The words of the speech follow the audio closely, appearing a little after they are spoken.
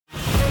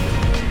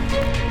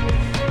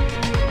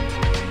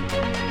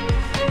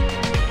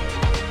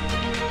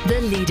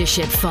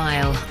Leadership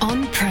File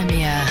on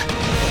Premier.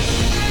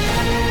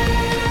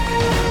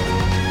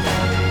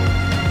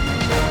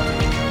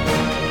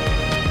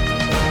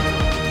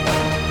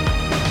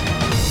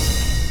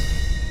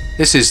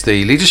 This is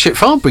the Leadership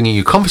File, bringing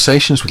you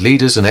conversations with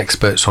leaders and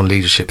experts on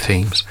leadership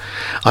themes.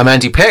 I'm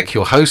Andy Peck,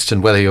 your host,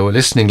 and whether you're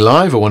listening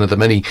live or one of the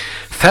many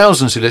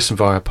thousands who listen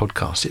via a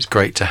podcast, it's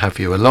great to have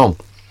you along.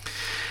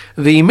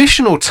 The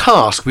missional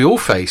task we all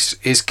face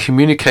is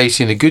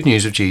communicating the good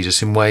news of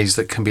Jesus in ways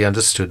that can be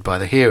understood by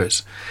the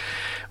hearers.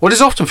 What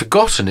is often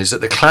forgotten is that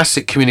the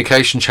classic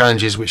communication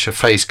challenges which are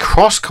faced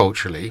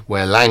cross-culturally,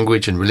 where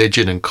language and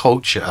religion and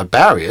culture are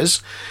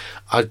barriers,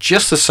 are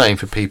just the same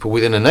for people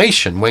within a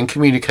nation when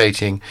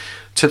communicating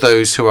to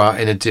those who are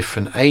in a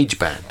different age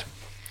band.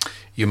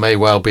 You may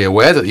well be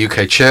aware that the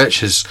UK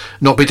Church has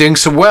not been doing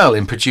so well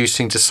in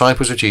producing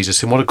disciples of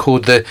Jesus in what are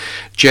called the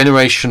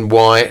Generation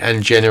Y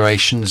and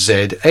Generation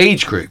Z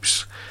age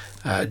groups.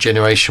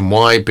 Generation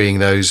Y being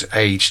those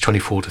aged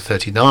 24 to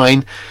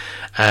 39,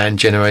 and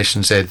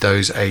Generation Z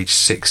those aged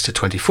 6 to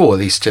 24, at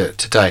least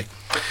today.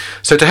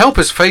 So to help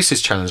us face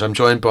this challenge, I'm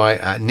joined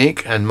by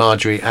Nick and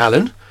Marjorie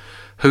Allan,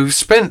 who've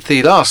spent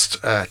the last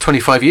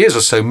 25 years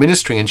or so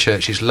ministering in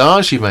churches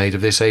largely made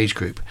of this age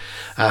group,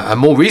 and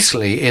more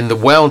recently in the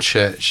Well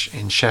Church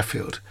in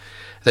Sheffield.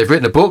 They've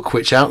written a book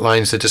which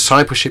outlines the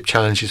discipleship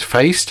challenges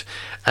faced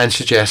and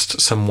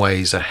suggests some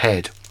ways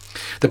ahead.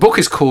 The book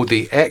is called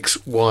The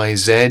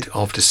XYZ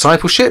of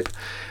Discipleship,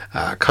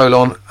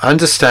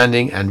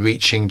 Understanding and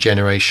Reaching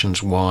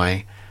Generations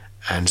Y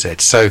and Z.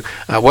 So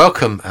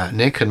welcome,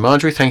 Nick and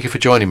Marjorie. Thank you for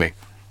joining me.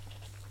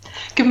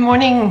 Good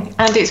morning,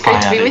 Andy. It's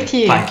great to be with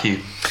you. Thank you.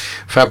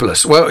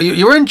 Fabulous. Well,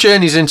 your own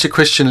journeys into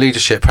Christian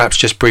leadership, perhaps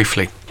just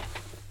briefly.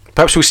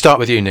 Perhaps we'll start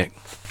with you, Nick.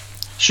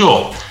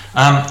 Sure.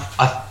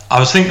 I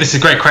was thinking this is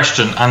a great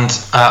question, and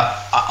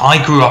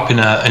I grew up in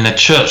a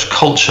church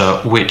culture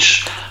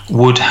which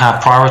would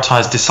have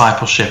prioritised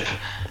discipleship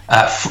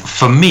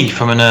for me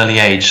from an early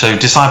age. So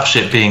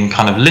discipleship being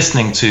kind of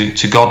listening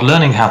to God,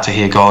 learning how to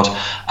hear God,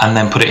 and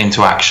then put it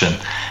into action,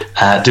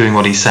 doing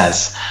what He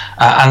says.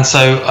 And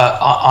so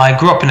I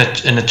grew up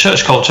in a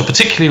church culture,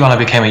 particularly when I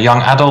became a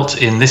young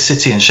adult in this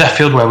city in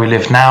Sheffield, where we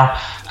live now.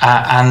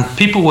 And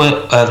people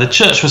the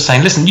church was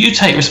saying, listen, you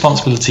take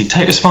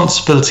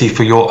responsibility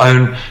for your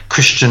own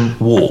Christian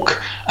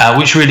walk,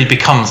 which really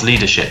becomes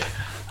leadership.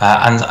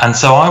 And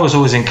so I was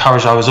always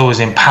encouraged, I was always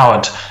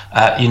empowered.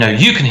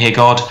 You can hear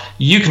God,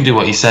 you can do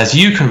what He says,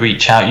 you can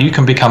reach out, you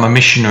can become a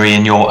missionary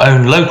in your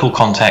own local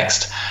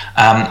context,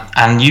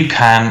 and you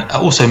can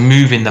also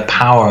move in the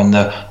power and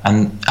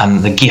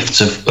the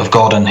gifts of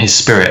God and His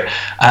Spirit.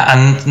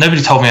 And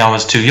nobody told me I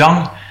was too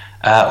young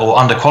or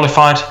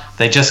underqualified.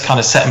 They just kind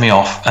of set me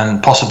off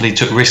and possibly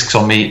took risks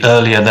on me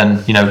earlier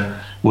than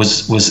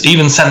was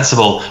even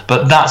sensible.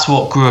 But that's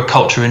what grew a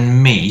culture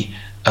in me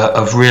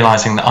of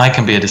realizing that I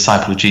can be a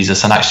disciple of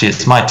Jesus, and actually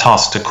it's my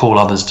task to call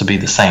others to be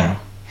the same.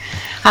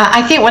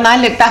 I think when I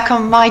look back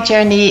on my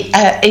journey,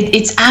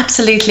 it's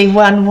absolutely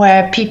one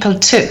where people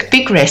took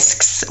big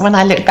risks. When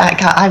I look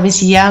back, I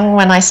was young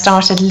when I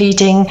started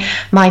leading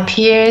my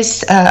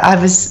peers. I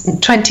was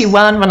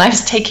 21 when I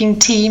was taking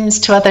teams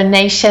to other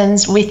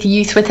nations with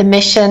Youth with a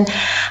Mission.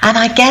 And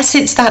I guess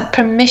it's that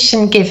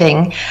permission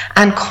giving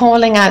and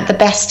calling out the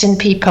best in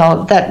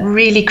people that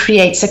really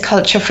creates a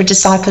culture for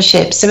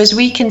discipleship. So as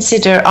we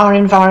consider our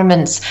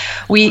environments,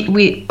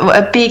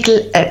 a big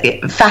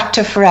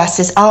factor for us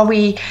is, are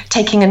we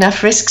taking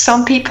enough risks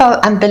on people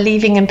and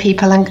believing in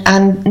people,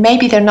 and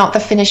maybe they're not the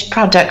finished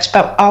product,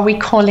 but are we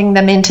calling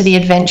them into the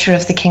adventure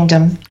of the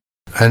kingdom?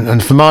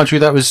 And for Marjorie,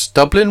 that was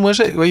Dublin,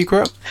 was it, where you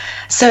grew up?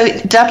 So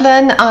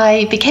Dublin,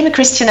 I became a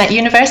Christian at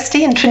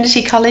university in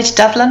Trinity College,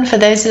 Dublin, for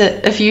those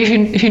of you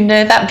who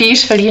know that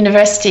beautiful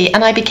university,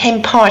 and I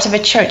became part of a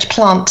church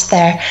plant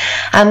there.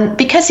 And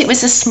because it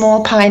was a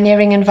small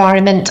pioneering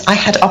environment, I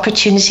had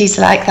opportunities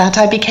like that.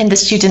 I became the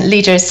student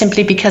leader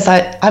simply because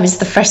I was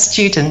the first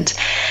student.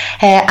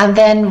 And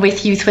then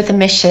with Youth with a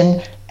Mission,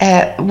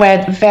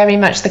 where very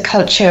much the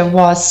culture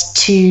was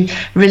to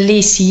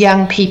release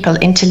young people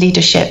into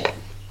leadership.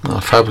 Oh,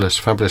 fabulous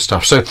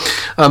stuff. So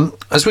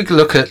as we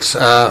look at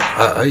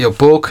your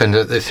book and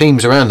the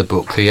themes around the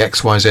book, the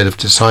XYZ of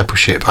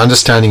Discipleship,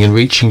 Understanding and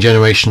Reaching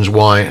Generations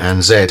Y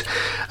and Z,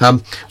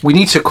 we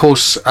need to, of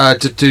course,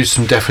 to do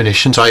some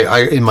definitions.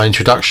 I in my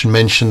introduction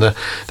mentioned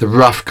the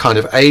rough kind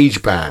of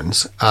age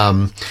bands,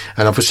 and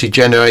obviously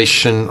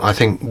generation, I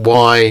think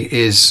Y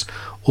is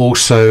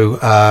also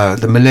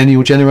the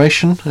millennial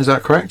generation. Is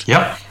that correct?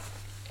 Yep.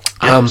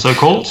 So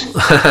called.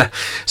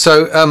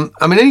 So,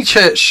 any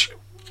church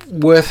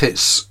worth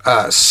its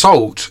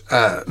salt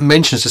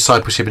mentions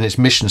discipleship in its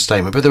mission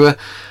statement, but there are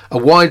a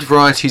wide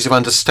varieties of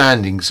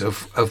understandings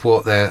of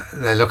what they're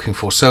looking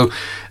for. So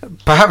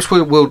perhaps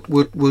we'll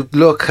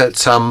look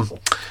at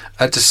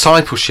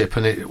discipleship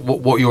and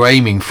what you're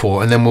aiming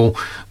for, and then we'll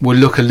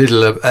look a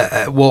little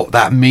at what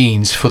that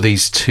means for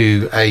these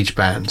two age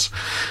bands.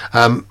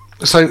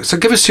 So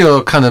give us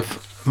your kind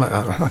of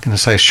I'm not going to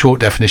say a short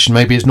definition,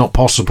 maybe it's not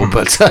possible,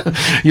 but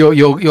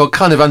your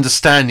kind of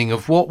understanding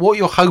of what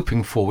you're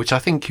hoping for, which I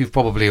think you've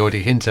probably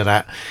already hinted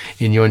at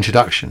in your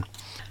introduction.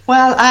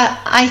 Well,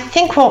 I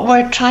think what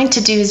we're trying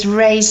to do is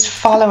raise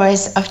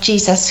followers of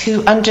Jesus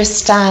who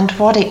understand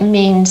what it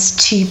means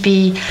to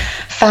be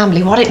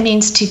family, what it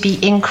means to be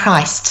in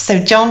Christ. So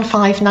John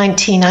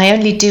 5:19, I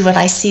only do what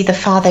I see the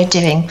Father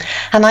doing.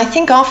 And I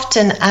think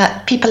often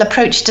people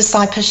approach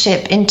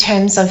discipleship in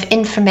terms of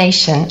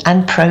information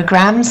and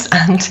programs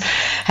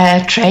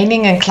and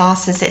training and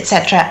classes,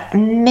 etc.,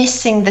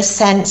 missing the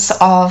sense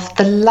of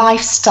the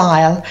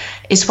lifestyle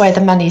is where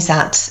the money's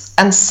at.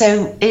 And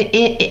so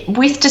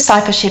with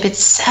discipleship,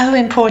 it's so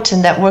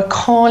important that we're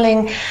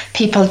calling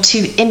people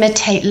to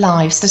imitate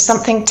lives. There's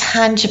something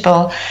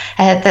tangible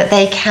that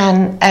they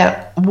can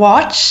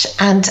watch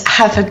and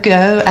have a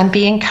go and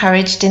be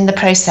encouraged in the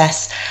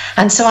process.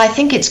 And so I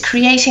think it's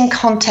creating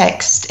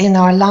context in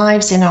our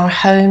lives, in our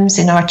homes,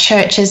 in our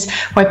churches,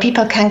 where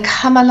people can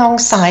come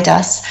alongside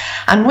us.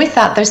 And with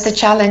that, there's the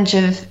challenge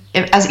of,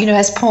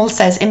 as Paul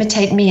says,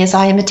 imitate me as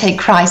I imitate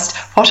Christ.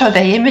 What are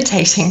they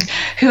imitating?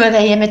 Who are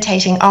they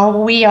imitating? Are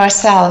we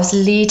ourselves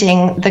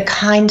leading the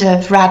kind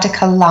of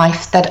radical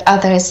life that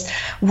others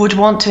would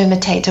want to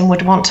imitate and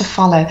would want to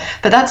follow?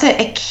 But that's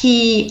a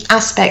key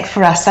aspect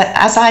for us.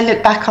 As I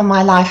look back on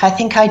my life, I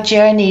think I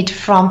journeyed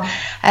from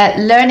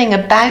learning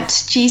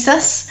about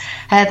Jesus.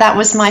 That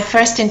was my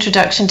first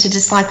introduction to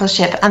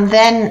discipleship, and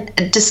then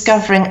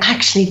discovering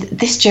actually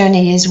this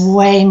journey is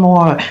way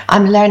more.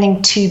 I'm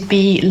learning to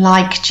be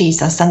like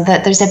Jesus, and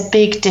that there's a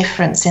big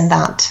difference in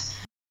that.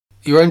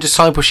 Your own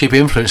discipleship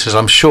influences,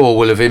 I'm sure,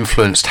 will have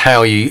influenced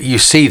how you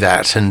see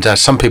that, and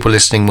some people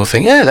listening will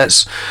think, yeah,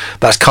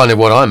 that's kind of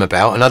what I'm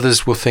about, and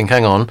others will think,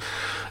 hang on,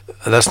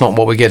 that's not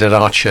what we get at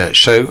our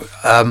church. So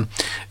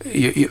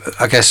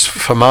I guess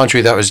for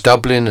Marjorie that was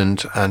Dublin,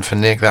 and for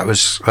Nick that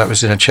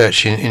was in a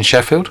church in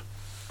Sheffield.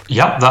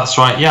 Yeah, that's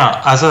right.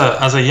 Yeah,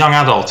 as a young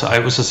adult,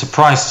 it was a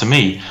surprise to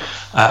me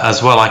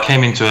as well. I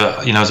came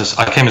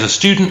I came as a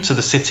student to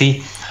the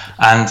city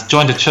and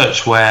joined a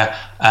church where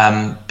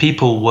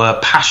people were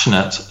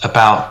passionate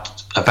about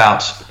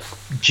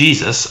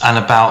Jesus and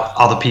about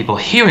other people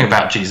hearing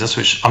about Jesus,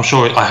 which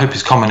I hope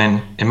is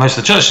common in most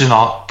of the churches in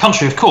our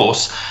country, of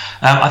course.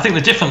 I think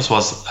the difference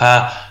was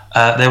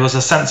there was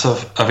a sense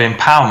of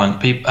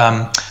empowerment.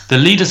 The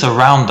leaders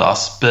around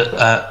us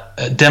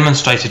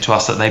demonstrated to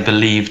us that they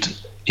believed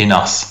in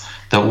us,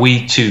 that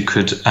we too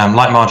could,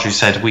 like Marjorie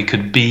said, we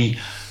could be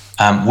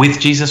with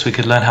Jesus, we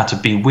could learn how to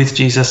be with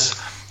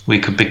Jesus, we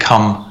could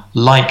become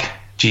like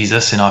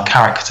Jesus in our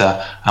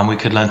character, and we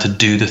could learn to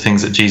do the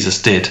things that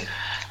Jesus did.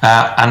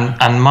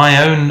 And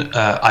my own,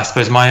 I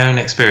suppose, my own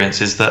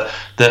experience is that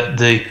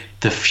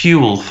the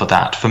fuel for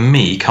that, for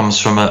me, comes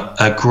from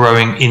a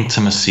growing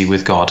intimacy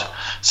with God.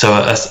 So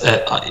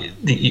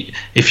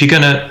if you're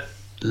going to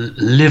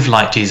live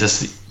like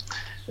Jesus,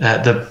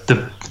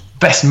 the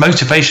best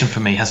motivation for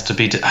me has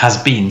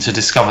been to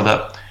discover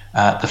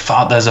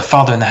that there's a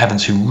Father in the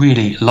heavens who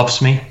really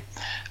loves me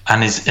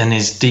and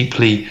is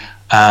deeply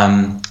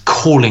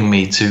calling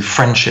me to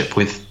friendship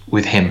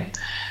with him.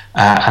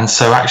 And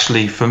so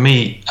actually for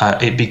me,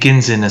 it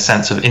begins in a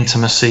sense of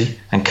intimacy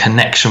and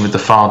connection with the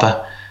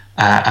Father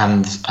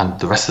and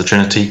the rest of the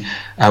Trinity,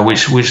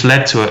 which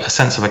led to a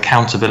sense of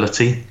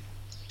accountability.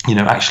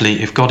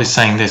 Actually, if God is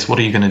saying this, what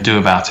are you going to do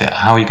about it?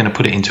 How are you going to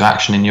put it into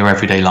action in your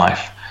everyday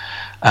life?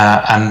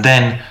 And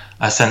then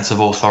a sense of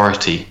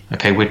authority.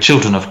 Okay, we're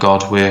children of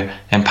God, we're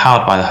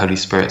empowered by the Holy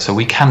Spirit, so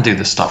we can do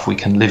the stuff, we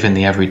can live in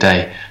the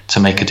everyday to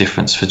make a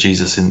difference for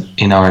Jesus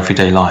in our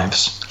everyday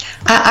lives.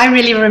 I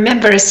really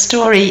remember a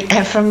story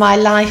from my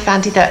life,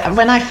 Andy, that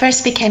when I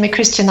first became a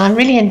Christian, I'm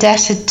really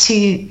indebted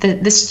to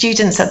the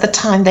students at the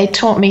time. They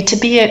taught me to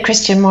be a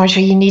Christian,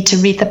 Marjorie, you need to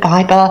read the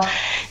Bible.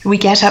 We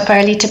get up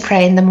early to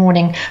pray in the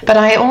morning. But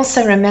I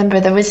also remember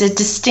there was a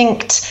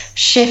distinct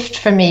shift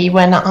for me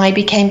when I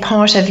became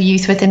part of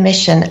Youth with a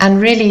Mission.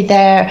 And really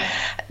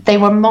they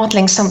were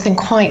modeling something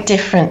quite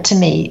different to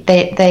me.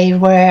 They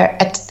were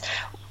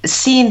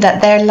seeing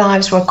that their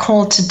lives were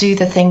called to do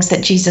the things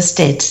that Jesus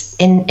did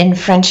in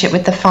friendship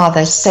with the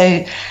Father.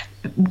 So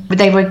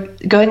they were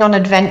going on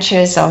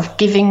adventures of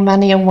giving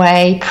money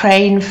away,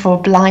 praying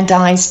for blind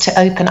eyes to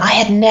open. I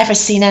had never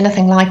seen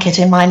anything like it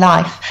in my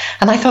life.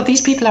 And I thought,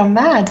 these people are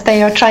mad.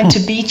 They are trying to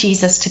be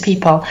Jesus to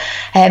people.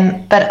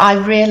 But I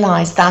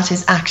realized that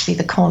is actually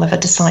the call of a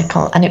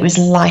disciple, and it was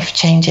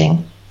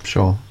life-changing.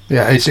 Sure.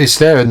 Yeah, it's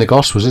there in the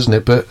Gospels, isn't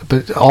it?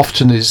 But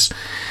often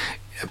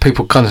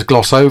people kind of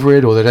gloss over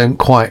it, or they don't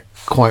quite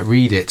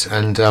read it,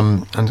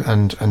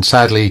 and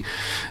sadly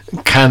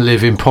can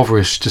live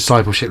impoverished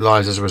discipleship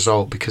lives as a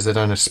result, because they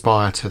don't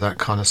aspire to that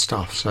kind of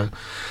stuff. So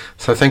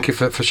thank you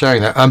for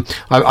sharing that.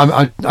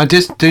 I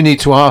just do need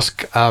to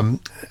ask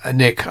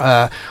Nick.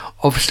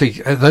 Obviously,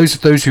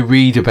 those who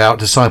read about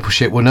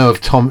discipleship will know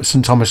of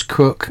St Thomas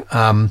Cook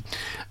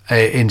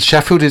in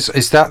Sheffield.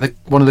 Is that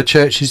one of the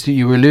churches that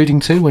you were alluding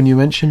to when you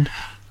mentioned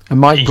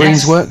Mike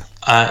Breen's work?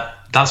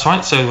 That's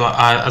right. So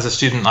as a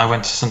student, I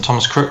went to St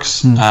Thomas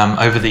Crooks.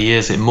 Over the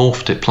years, it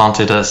morphed. It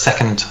planted a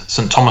second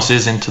St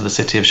Thomas's into the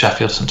city of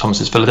Sheffield, St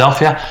Thomas's,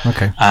 Philadelphia.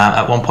 Okay.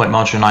 At one point,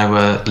 Marjorie and I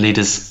were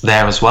leaders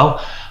there as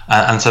well.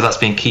 And so that's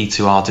been key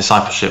to our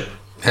discipleship.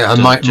 Yeah,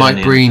 and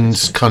Mike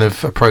Breen's kind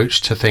of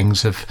approach to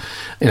things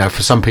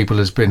for some people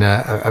has been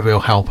a real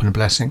help and a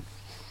blessing.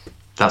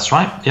 That's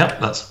right. Yeah,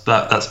 that's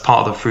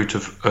part of the fruit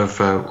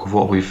of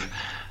what we've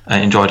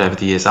enjoyed over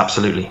the years.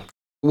 Absolutely.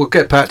 We'll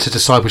get back to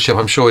discipleship,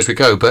 I'm sure, as we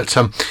go. But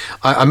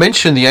I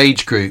mentioned the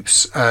age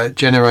groups,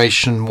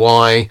 Generation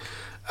Y,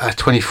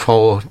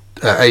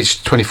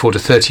 aged 24 to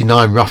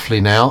 39 roughly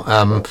now,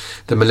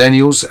 the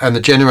millennials, and the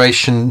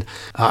generation,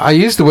 I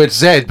use the word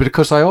Z, but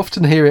because I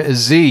often hear it as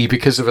Z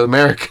because of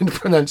American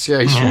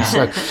pronunciation.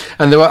 So,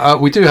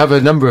 and we do have a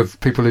number of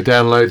people who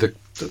download the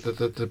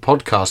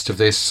podcast of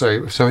this,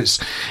 so it's,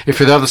 if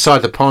you're the other side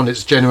of the pond,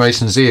 it's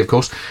Generation Z, of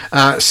course,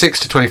 6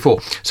 to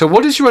 24. So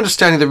what is your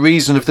understanding of the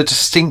reason of the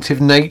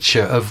distinctive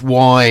nature of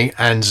Y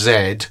and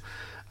Z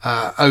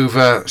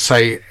over,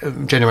 say,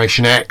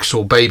 Generation X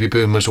or baby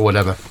boomers or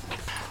whatever?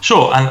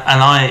 Sure, and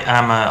I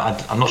am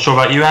I'm not sure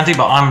about you, Andy,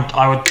 but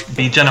I would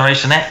be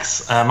Generation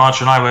X.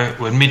 Marjorie and I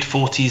we're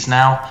mid-40s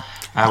now.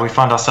 We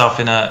find ourselves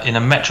in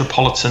a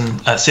metropolitan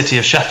city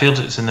of Sheffield.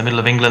 It's in the middle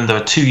of England. There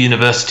are 2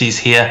 universities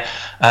here,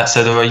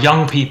 so there are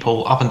young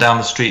people up and down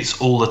the streets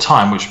all the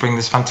time, which bring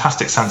this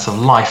fantastic sense of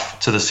life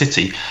to the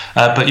city.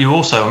 But you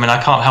also,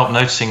 I can't help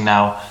noticing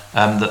now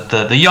that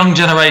the young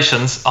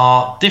generations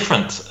are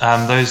different.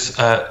 Those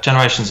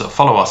generations that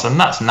follow us, and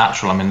that's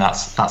natural.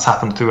 That's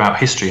happened throughout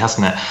history,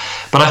 hasn't it?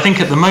 But I think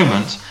at the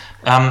moment,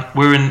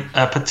 we're in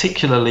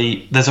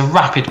there's a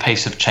rapid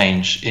pace of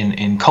change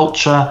in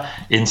culture,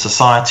 in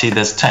society.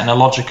 There's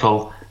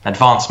technological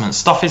advancement.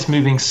 Stuff is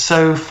moving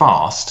so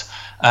fast,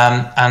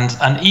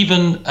 and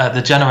even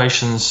the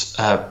generations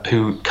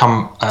who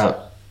come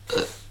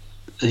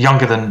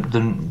younger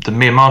than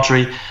me and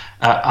Marjorie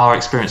are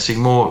experiencing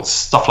more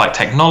stuff like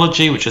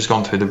technology, which has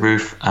gone through the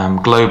roof,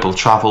 global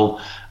travel,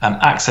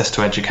 access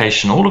to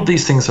education. All of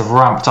these things have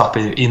ramped up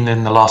in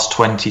the last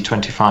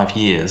 20-25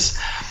 years.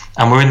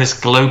 And we're in this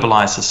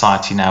globalized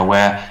society now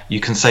where you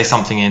can say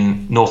something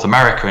in North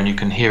America and you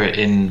can hear it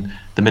in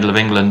the middle of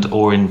England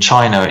or in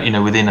China,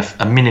 within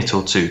a minute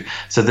or two.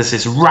 So there's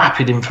this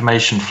rapid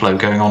information flow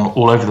going on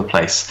all over the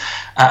place.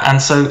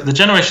 And so the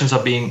generations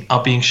are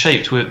being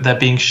shaped. They're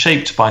being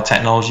shaped by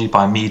technology,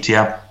 by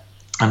media,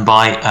 and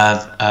by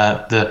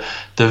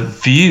the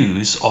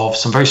views of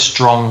some very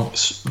strong.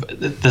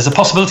 There's a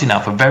possibility now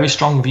for very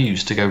strong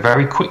views to go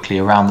very quickly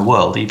around the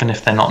world, even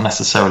if they're not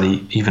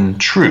necessarily even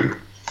true.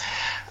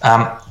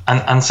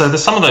 And so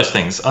there's some of those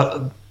things,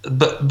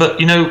 but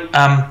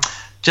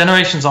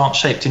generations aren't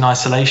shaped in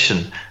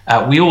isolation.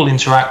 We all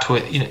interact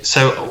with,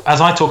 so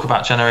as I talk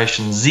about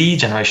Generation Z,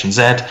 Generation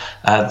Z,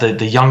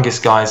 the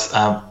youngest guys,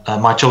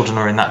 my children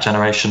are in that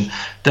generation.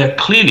 They're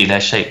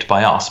shaped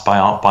by us,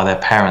 by their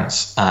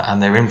parents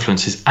and their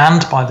influences,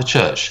 and by the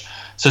church.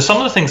 So some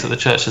of the things that the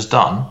church has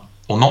done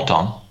or not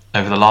done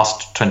over the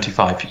last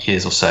 25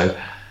 years or so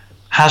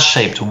has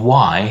shaped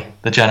why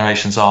the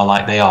generations are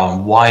like they are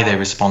and why they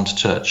respond to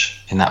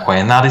church in that way.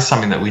 And that is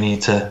something that we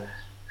need to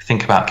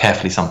think about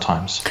carefully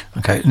sometimes.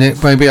 Okay,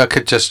 Nick, maybe we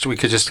could just go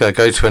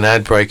to an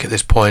ad break at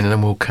this point, and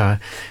then we'll kind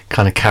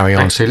of carry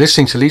on. So you're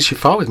listening to Leadership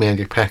File with me,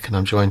 Andy Peck, and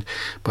I'm joined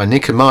by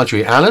Nick and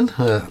Marjorie Allan,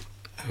 who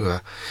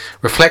are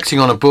reflecting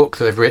on a book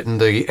that they've written,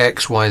 The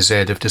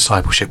XYZ of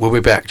Discipleship. We'll be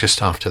back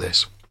just after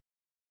this.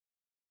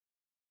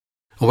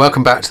 Well,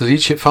 welcome back to the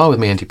Leadership File with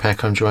me, Andy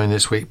Peck. I'm joined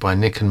this week by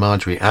Nick and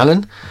Marjorie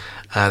Allan.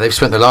 They've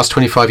spent the last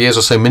 25 years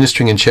or so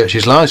ministering in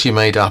churches largely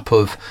made up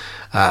of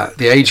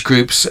the age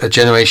groups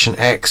Generation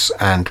X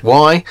and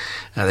Y.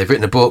 They've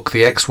written a book,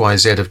 The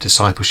XYZ of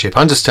Discipleship,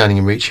 Understanding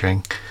and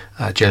Reaching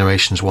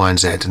Generations Y and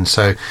Z. And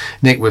so,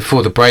 Nick,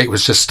 before the break,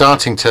 was just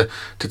starting to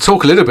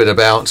talk a little bit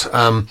about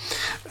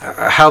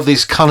how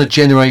these kind of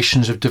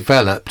generations have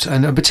developed,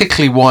 and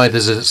particularly why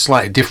there's a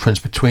slight difference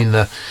between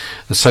the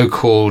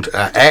so-called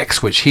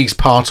X, which he's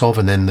part of,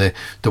 and then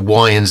the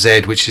Y and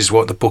Z, which is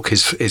what the book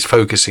is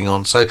focusing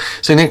on. So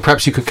Nick,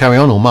 perhaps you could carry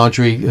on, or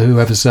Marjorie,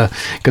 whoever's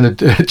going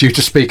to due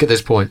to speak at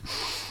this point.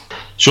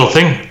 Sure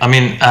thing.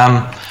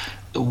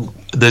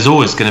 There's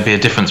always going to be a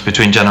difference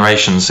between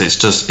generations.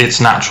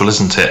 It's natural,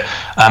 isn't it?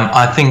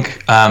 I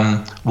think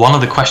one of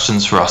the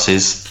questions for us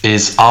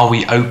is are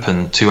we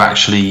open to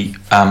actually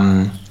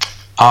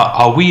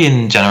are we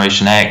in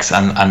Generation X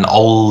and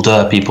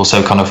older people,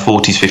 so kind of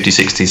 40s, 50s,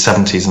 60s,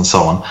 70s and so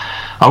on,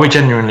 are we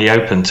genuinely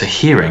open to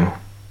hearing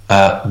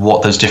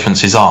what those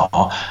differences are,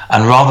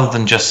 and rather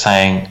than just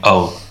saying,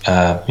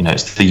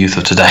 it's the youth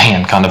of today,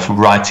 and kind of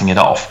writing it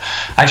off?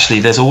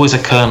 Actually, there's always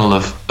a kernel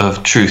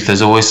of truth.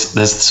 There's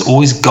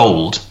always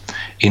gold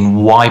in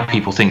why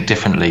people think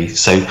differently.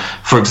 So,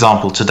 for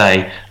example,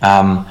 today's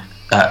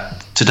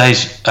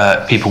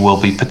people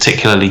will be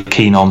particularly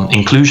keen on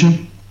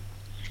inclusion.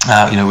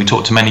 We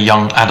talk to many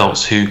young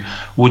adults who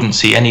wouldn't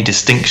see any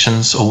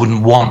distinctions or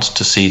wouldn't want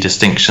to see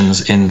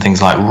distinctions in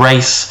things like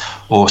race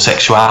or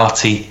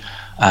sexuality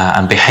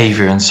and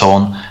behaviour and so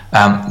on.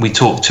 We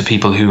talk to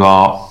people who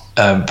are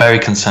very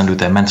concerned with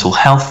their mental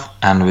health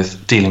and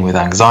with dealing with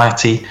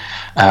anxiety,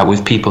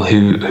 with people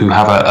who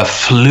have a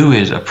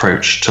fluid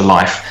approach to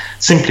life,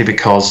 simply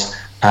because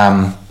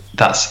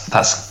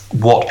that's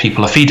what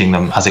people are feeding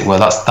them, as it were.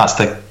 That's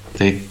the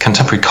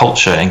contemporary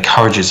culture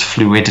encourages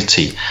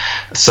fluidity,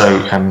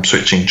 so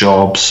switching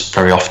jobs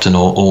very often,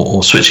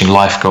 or switching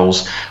life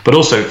goals, but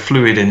also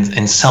fluid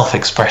in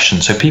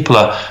self-expression. So people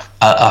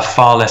are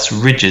far less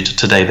rigid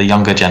today, the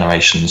younger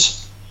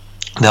generations.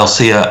 They'll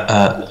see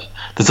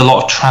there's a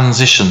lot of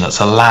transition that's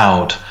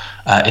allowed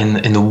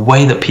in the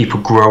way that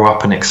people grow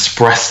up and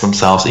express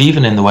themselves,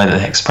 even in the way that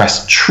they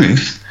express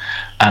truth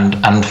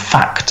and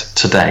fact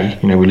today.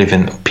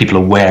 People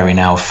are wary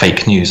now of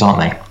fake news, aren't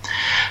they?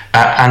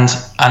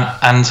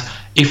 And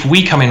if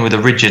we come in with a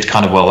rigid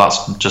kind of, well,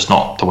 that's just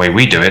not the way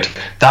we do it,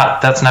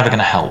 that's never going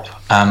to help.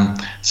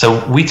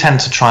 So we tend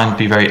to try and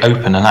be very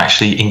open and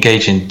actually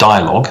engage in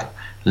dialogue,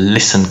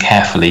 listen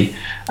carefully,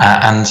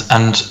 and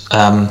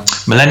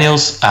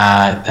millennials,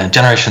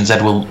 Generation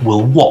Z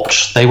will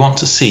watch. They want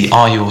to see,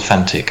 are you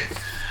authentic?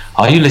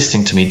 Are you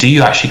listening to me? Do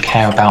you actually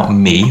care about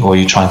me, or are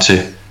you trying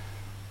to,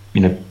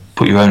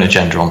 put your own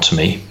agenda onto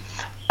me?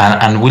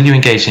 And will you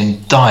engage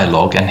in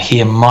dialogue and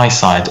hear my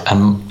side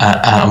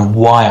and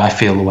why I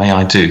feel the way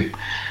I do?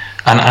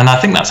 And I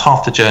think that's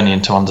half the journey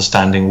into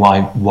understanding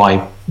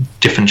why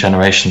different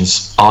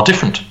generations are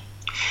different.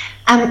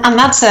 And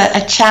that's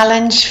a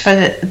challenge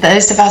for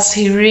those of us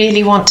who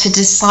really want to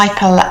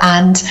disciple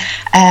and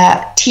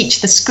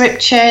teach the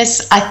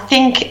scriptures. I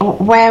think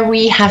where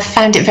we have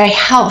found it very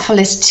helpful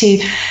is to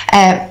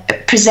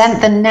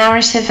present the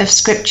narrative of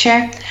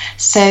scripture.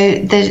 So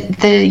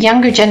the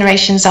younger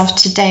generations of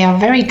today are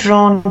very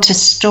drawn to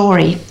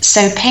story.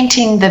 So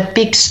painting the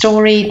big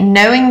story,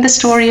 knowing the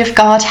story of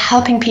God,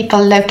 helping people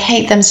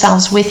locate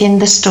themselves within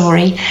the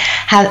story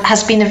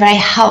has been a very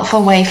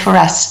helpful way for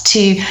us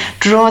to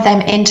draw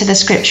them into the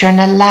scripture and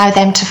allow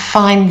them to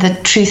find the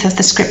truth of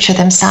the scripture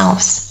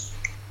themselves.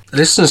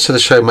 Listeners to the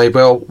show may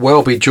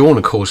well be drawn,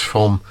 of course,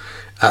 from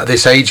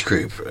this age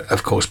group,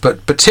 of course,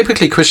 but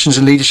typically Christians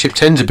in leadership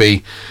tend to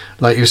be,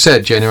 like you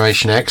said,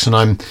 Generation X, and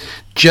I'm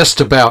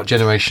just about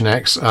Generation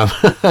X,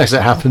 as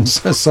it happens.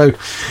 So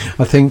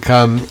I think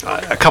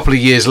a couple of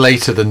years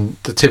later than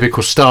the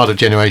typical start of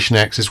Generation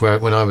X is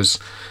when I was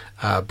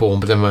born,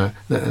 but never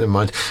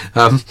mind.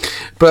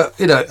 But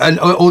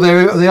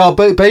they are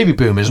baby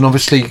boomers, and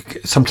obviously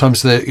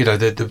sometimes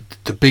the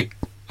big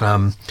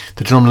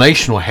the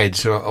denominational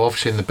heads are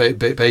obviously in the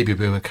baby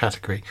boomer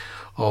category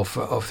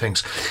of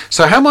things.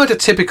 So how might a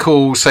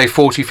typical, say,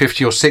 40,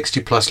 50 or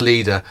 60 plus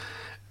leader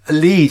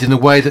lead in a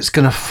way that's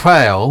going to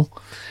fail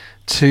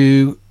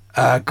to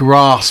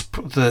grasp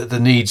the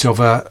needs of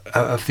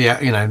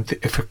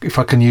if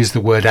I can use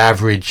the word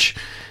average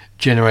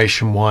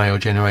Generation Y or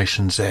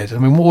Generation Z? I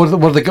mean, what are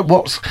going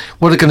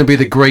to be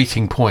the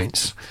grating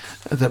points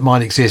that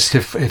might exist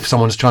if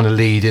someone's trying to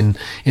lead in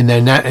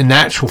their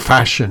natural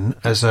fashion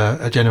as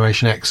a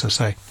Generation X, let's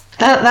say?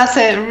 That's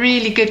a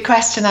really good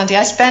question, Andy.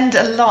 I spend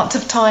a lot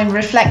of time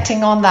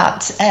reflecting on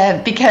that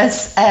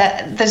because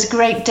there's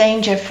great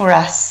danger for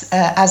us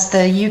as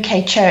the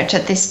UK church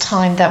at this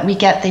time that we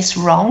get this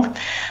wrong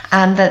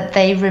and that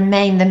they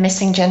remain the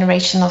missing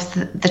generation of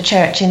the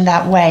church in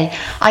that way.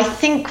 I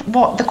think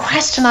what the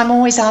question I'm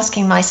always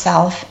asking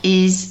myself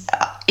is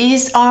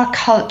our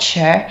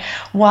culture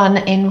one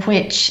in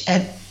which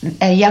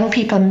young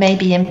people may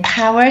be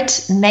empowered,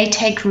 may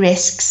take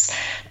risks,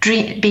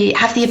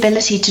 have the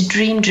ability to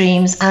dream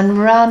dreams and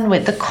run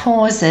with the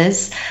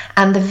causes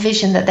and the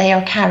vision that they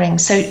are carrying.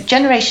 So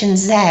Generation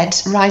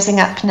Z, rising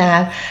up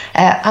now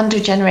under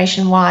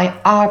Generation Y,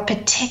 are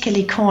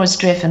particularly cause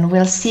driven.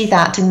 We'll see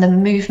that in the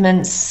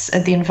movements,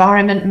 the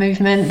environment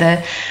movement,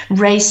 the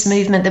race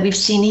movement that we've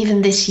seen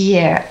even this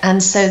year.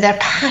 And so they're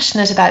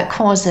passionate about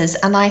causes.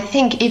 And I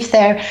think if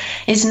there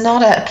is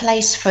not a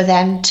place for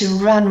them to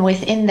run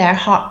within their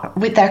heart,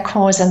 with their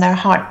cause and their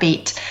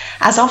heartbeat,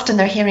 as often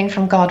they're hearing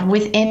from God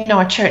within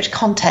our church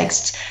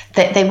context,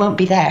 that they won't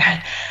be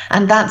there.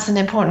 And that's an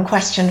important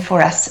question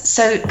for us.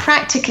 So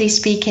practically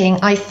speaking,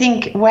 I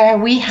think where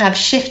we have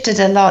shifted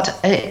a lot,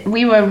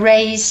 we were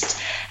raised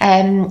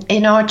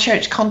in our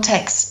church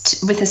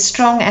context with a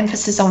strong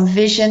emphasis on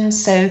vision.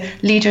 So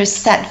leaders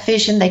set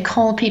vision, they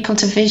call people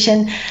to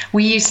vision.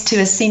 We used to,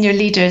 as senior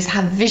leaders,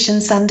 have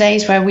vision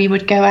Sundays where we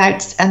would go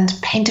out and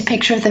paint a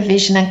picture of the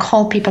vision and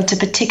call people to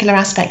particular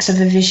aspects of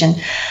the vision.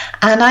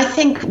 And I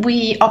think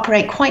we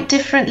operate quite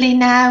differently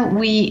now.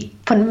 We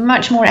put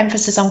much more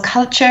emphasis on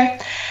culture.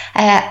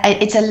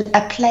 It's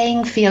a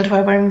playing field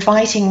where we're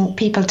inviting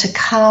people to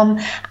come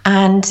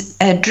and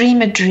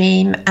dream a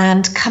dream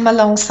and come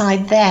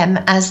alongside them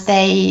as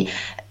they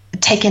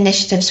take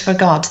initiatives for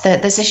God.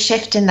 There's a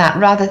shift in that.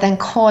 Rather than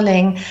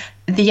calling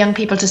the young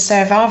people to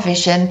serve our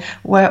vision,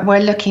 we're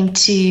looking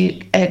to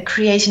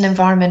create an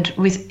environment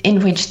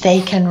in which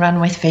they can run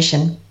with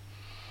vision.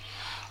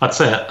 I'd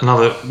say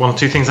another one or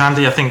two things,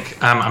 Andy. I think,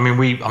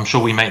 I'm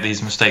sure we make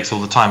these mistakes all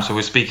the time, so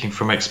we're speaking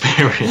from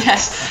experience.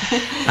 Yes.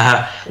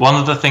 One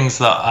of the things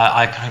that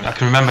I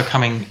can remember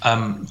coming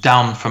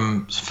down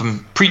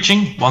from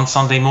preaching one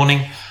Sunday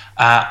morning,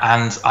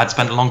 and I'd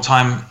spent a long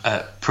time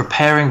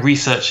preparing,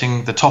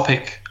 researching the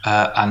topic,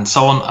 and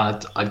so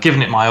on. I'd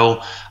given it my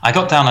all. I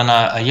got down, and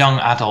a young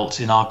adult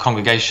in our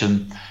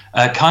congregation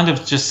kind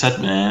of just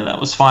said, that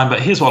was fine, but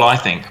here's what I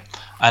think,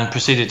 and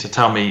proceeded to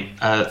tell me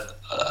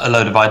a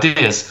load of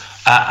ideas,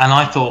 and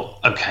I thought,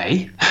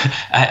 okay,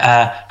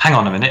 hang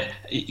on a minute.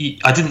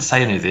 I didn't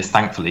say any of this,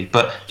 thankfully,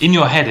 but in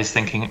your head is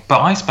thinking,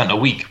 but I spent a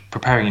week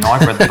preparing.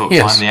 I've read the book,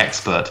 yes. I'm the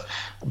expert.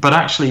 But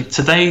actually,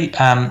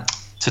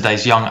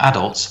 today's young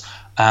adults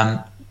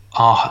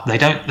they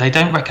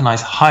don't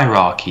recognise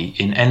hierarchy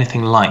in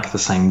anything like the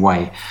same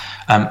way.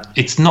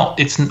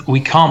 We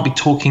can't be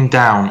talking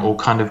down or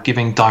kind of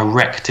giving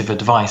directive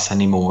advice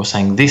anymore,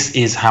 saying this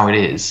is how it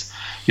is.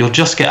 You'll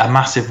just get a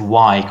massive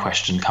why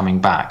question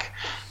coming back.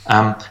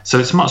 So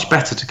it's much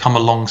better to come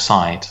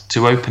alongside,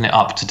 to open it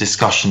up to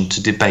discussion,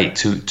 to debate,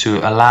 to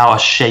allow a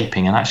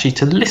shaping, and actually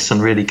to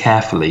listen really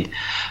carefully,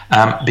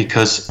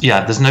 because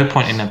there's no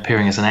point in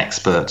appearing as an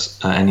expert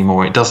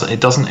anymore.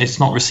 It's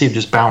not received,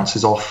 just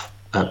bounces off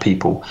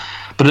people.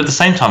 But at the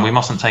same time, we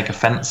mustn't take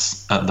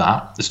offence at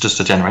that. It's just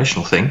a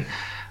generational thing.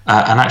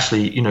 And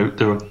actually,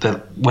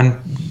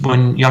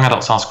 when young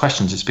adults ask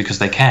questions, it's because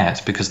they care.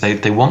 It's because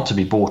they want to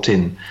be bought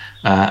in,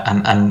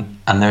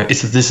 and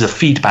this is a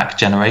feedback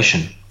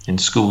generation. In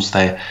schools,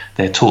 they're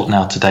taught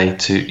now today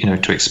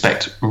to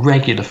expect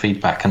regular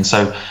feedback, and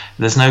so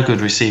there's no good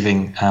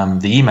receiving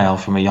the email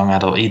from a young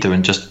adult either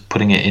and just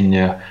putting it in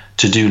your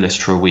to-do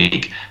list for a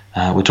week.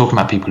 We're talking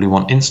about people who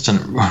want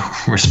instant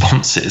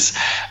responses,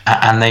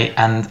 and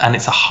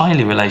it's a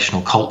highly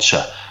relational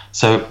culture.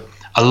 So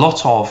a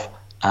lot of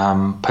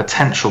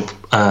potential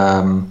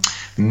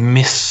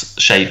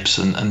misshapes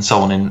and so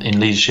on in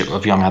leadership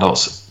of young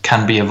adults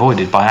can be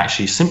avoided by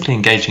actually simply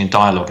engaging in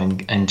dialogue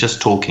and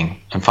just talking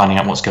and finding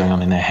out what's going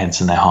on in their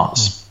heads and their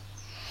hearts.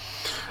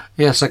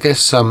 Yes, I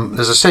guess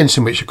there's a sense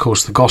in which, of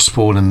course, the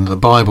gospel and the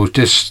Bible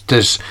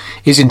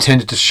is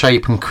intended to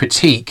shape and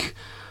critique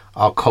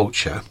our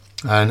culture,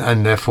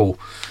 and therefore,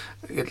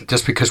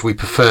 just because we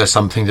prefer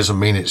something doesn't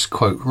mean it's,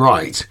 quote,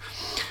 right.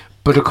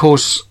 But of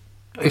course,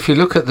 if you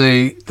look at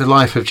the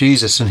life of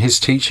Jesus and his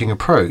teaching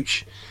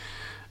approach,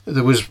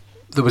 there was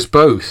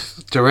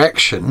both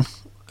direction,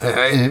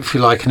 if you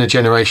like, in a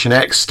Generation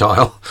X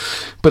style,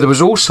 but there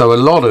was also a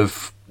lot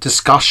of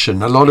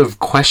discussion, a lot of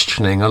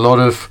questioning, a lot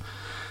of,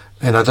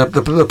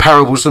 the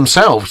parables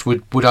themselves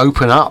would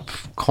open up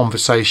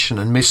conversation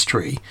and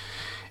mystery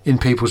in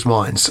people's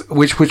minds,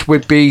 which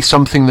would be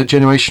something that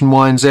Generation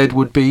Y and Z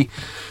would be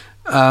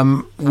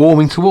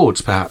warming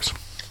towards, perhaps.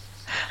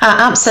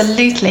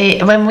 Absolutely.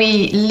 When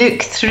we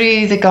look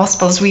through the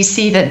Gospels, we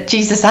see that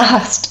Jesus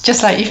asked,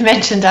 just like you've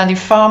mentioned, Andy,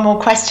 far more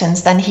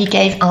questions than he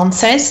gave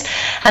answers.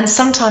 And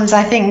sometimes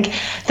I think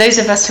those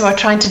of us who are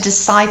trying to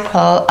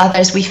disciple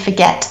others, we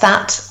forget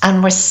that.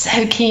 And we're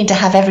so keen to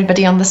have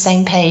everybody on the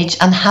same page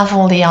and have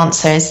all the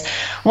answers.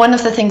 One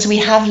of the things we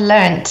have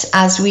learnt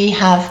as we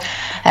have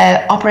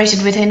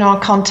operated within our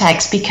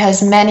context,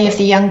 because many of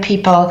the young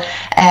people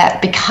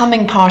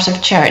becoming part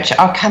of church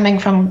are coming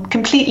from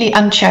completely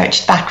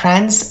unchurched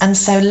backgrounds, and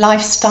so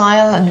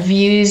lifestyle and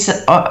views,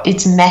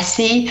 it's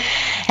messy.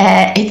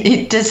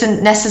 It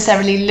doesn't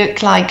necessarily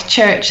look like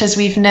church as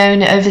we've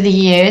known over the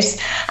years,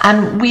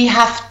 and we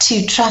have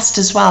to trust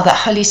as well that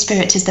Holy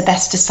Spirit is the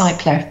best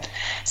discipler.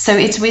 So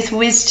it's with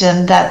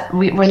wisdom that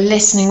we're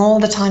listening all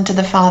the time to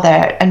the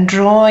Father and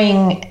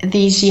drawing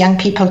these young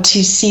people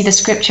to see the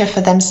scripture for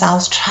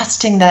themselves,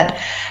 trusting that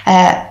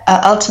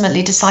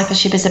ultimately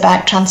discipleship is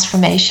about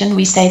transformation.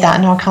 We say that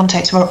in our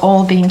context, we're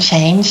all being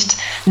changed.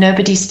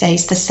 Nobody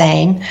stays the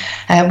same.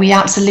 We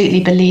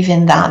absolutely believe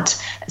in that.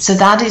 So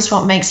that is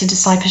what makes a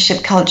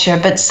discipleship culture.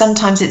 But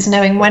sometimes it's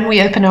knowing when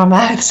we open our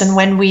mouths and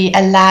when we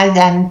allow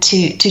them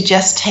to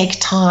just take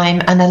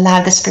time and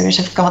allow the Spirit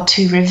of God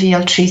to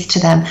reveal truth to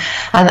them.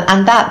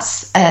 And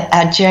that's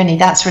a journey,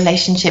 that's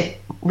relationship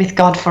with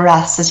God for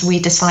us as we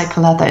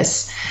disciple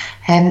others.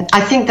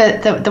 I think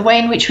that the way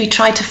in which we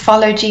try to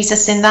follow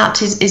Jesus in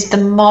that is the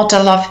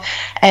model of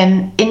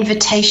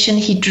invitation.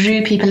 He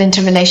drew people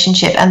into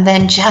relationship, and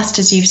then, just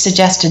as you've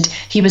suggested,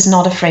 he was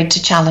not afraid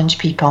to challenge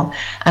people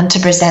and to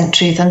present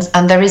truth.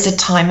 And there is a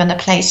time and a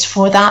place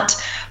for that,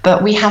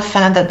 but we have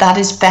found that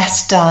is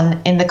best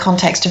done in the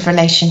context of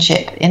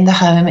relationship, in the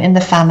home, in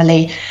the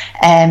family,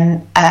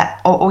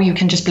 or you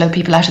can just blow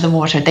people out of the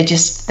water.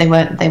 They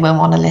won't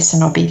want to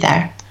listen or be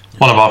there.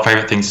 One of our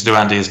favourite things to do,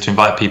 Andy, is to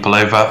invite people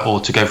over or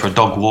to go for a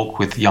dog walk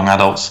with young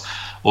adults,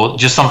 or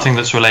just something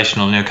that's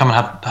relational. Come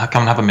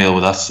and have a meal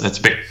with us. It's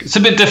a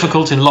bit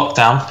difficult in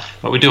lockdown,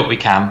 but we do what we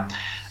can,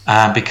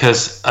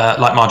 because,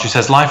 like Marjorie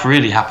says, life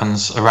really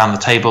happens around the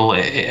table.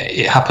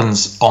 It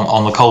happens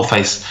on the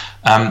coalface.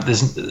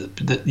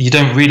 You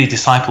don't really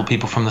disciple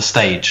people from the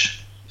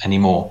stage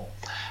anymore.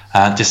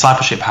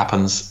 Discipleship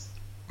happens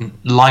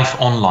life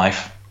on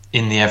life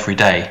in the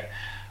everyday.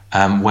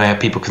 where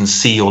people can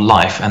see your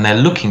life, and they're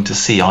looking to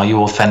see, are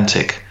you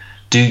authentic?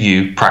 Do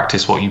you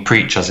practice what you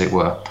preach, as it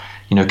were?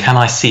 Can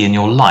I see in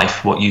your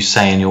life what you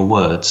say in your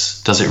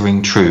words? Does it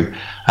ring true?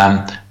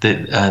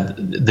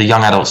 The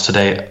young adults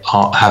today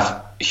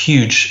have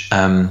huge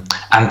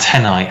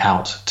antennae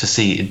out to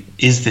see,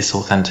 is this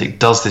authentic?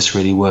 Does this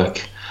really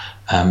work?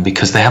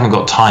 Because they haven't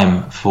got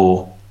time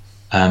for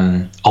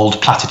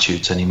old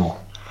platitudes anymore.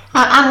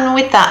 And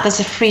with that,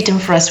 there's a freedom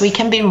for us. We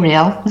can be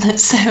real.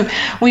 So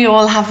we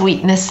all have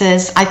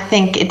weaknesses. I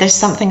think there's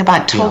something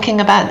about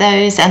talking about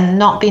those and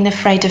not being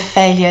afraid of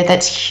failure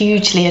that's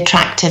hugely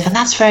attractive. And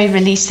that's very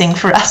releasing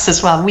for us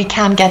as well. We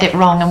can get it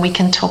wrong and we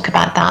can talk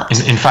about that.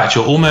 In fact,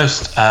 you're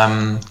almost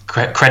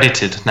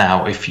credited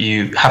now if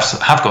you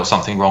have got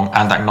something wrong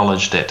and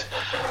acknowledged it.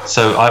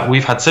 So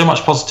we've had so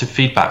much positive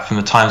feedback from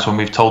the times when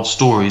we've told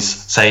stories,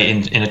 say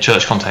in a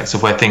church context,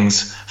 of where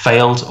things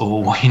failed,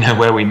 or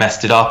where we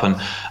messed it up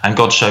and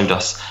God showed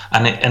us,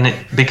 and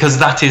it because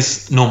that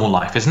is normal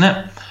life, isn't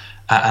it?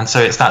 And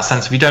so it's that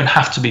sense of, you don't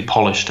have to be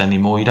polished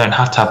anymore, you don't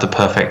have to have the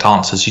perfect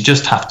answers, you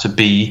just have to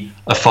be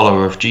a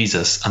follower of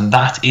Jesus, and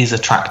that is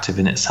attractive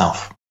in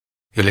itself.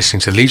 You're listening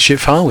to Leadership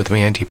File with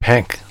me, Andy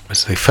Peck.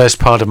 It's the first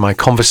part of my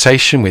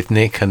conversation with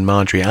Nick and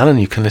Marjorie Allan.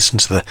 You can listen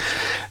to the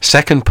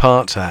second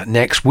part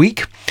next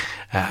week.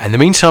 In the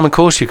meantime, of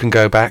course, you can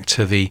go back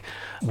to the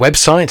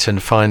website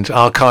and find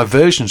archived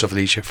versions of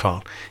Leadership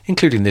File,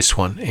 including this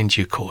one, in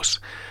due course.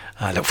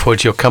 I look forward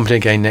to your company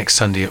again next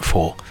Sunday at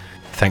 4.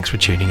 Thanks for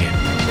tuning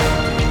in.